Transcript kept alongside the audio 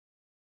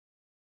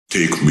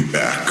Take me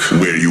back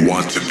where you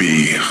want to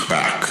be,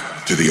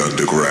 back to the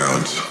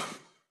underground.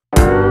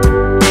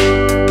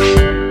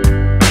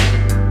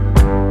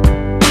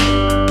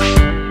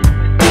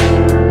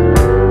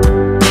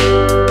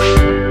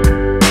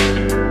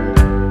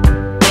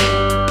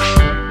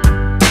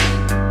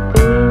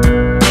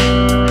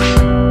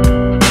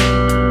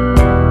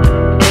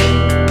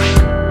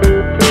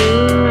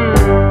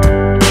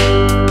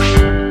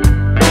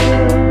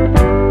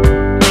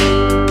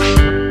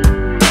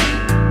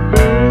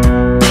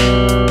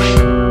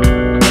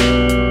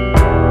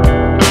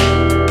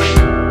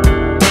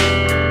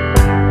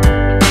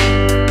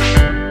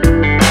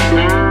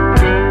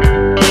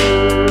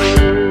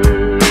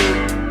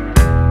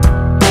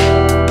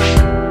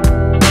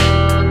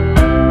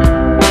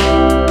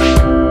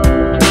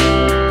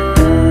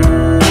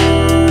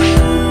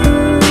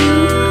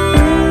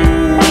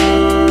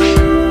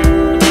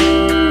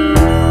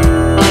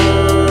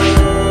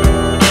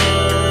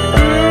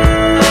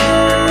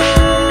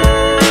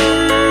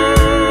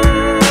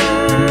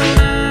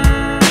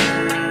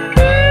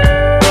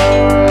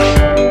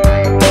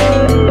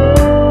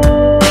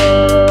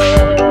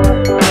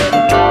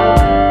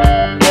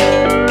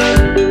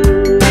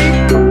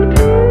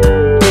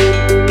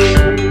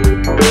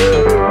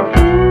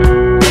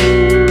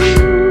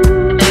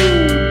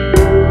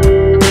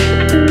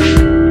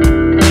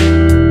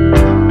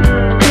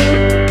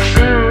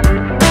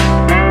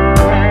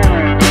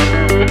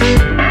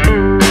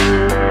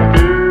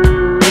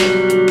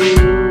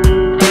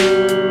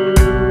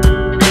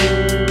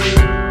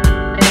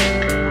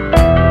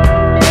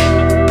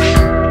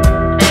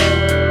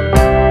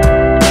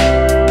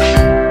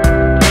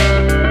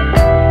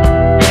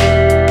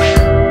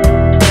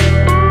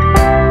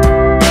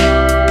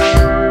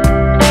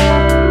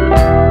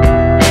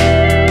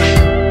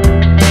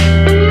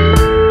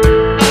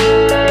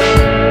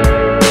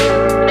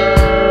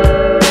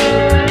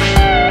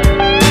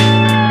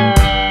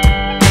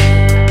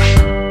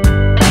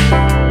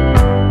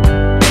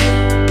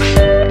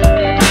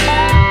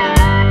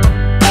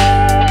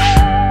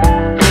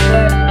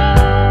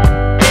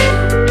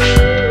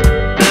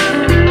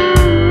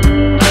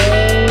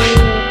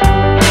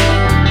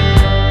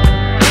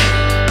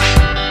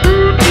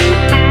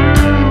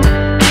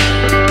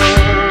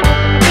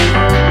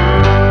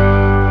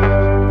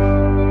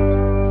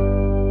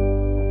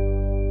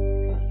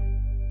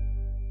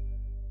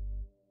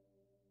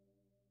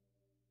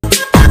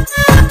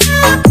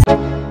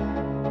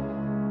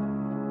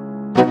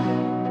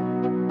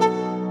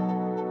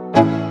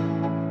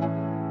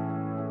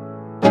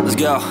 Let's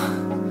go.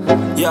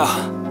 Yo,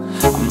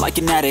 I'm like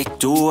an addict,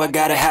 do I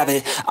gotta have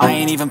it. I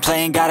ain't even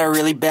playing, got a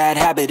really bad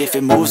habit. If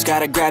it moves,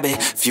 gotta grab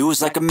it,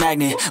 fuse like a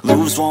magnet.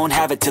 Lose, won't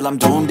have it till I'm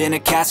doomed in a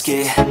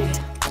casket.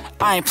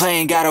 I ain't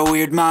playing, got a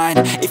weird mind.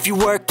 If you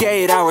work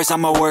 8 hours,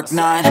 I'ma work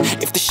 9.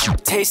 If the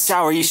shit tastes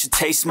sour, you should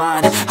taste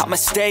mine. I'ma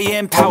stay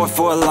in power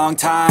for a long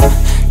time.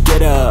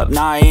 Get up,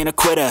 nah I ain't a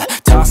quitter.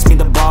 Toss me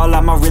the ball,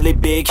 I'm a really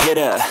big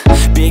hitter.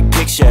 Big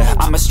picture,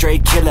 I'm a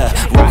straight killer.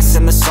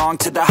 Rising the song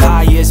to the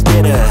highest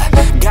bidder.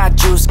 Got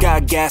juice,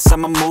 got gas,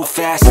 I'ma move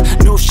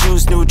fast. New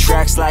shoes, new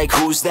tracks, like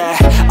who's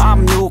that?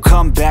 I'm new,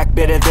 come back,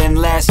 better than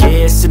last.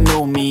 Yeah, it's a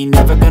new me,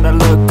 never gonna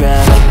look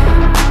back.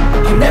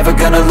 I'm never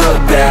gonna look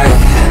back.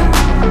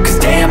 Cause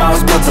damn, I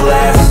was built to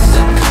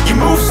last. You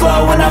move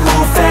slow and I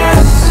move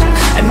fast,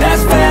 and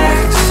that's fast.